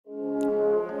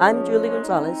I'm Julie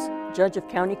Gonzalez, Judge of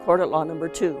County Court at Law Number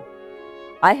 2.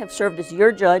 I have served as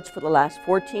your judge for the last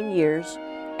 14 years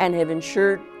and have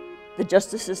ensured the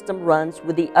justice system runs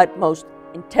with the utmost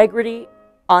integrity,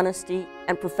 honesty,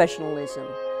 and professionalism.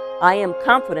 I am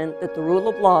confident that the rule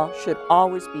of law should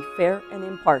always be fair and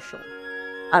impartial.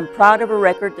 I'm proud of a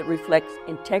record that reflects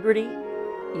integrity,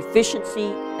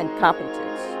 efficiency, and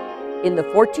competence. In the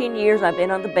 14 years I've been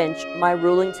on the bench, my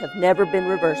rulings have never been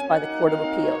reversed by the Court of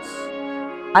Appeals.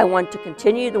 I want to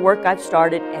continue the work I've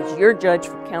started as your judge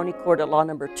for County Court at Law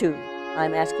Number 2.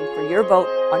 I'm asking for your vote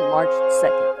on March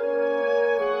 2nd.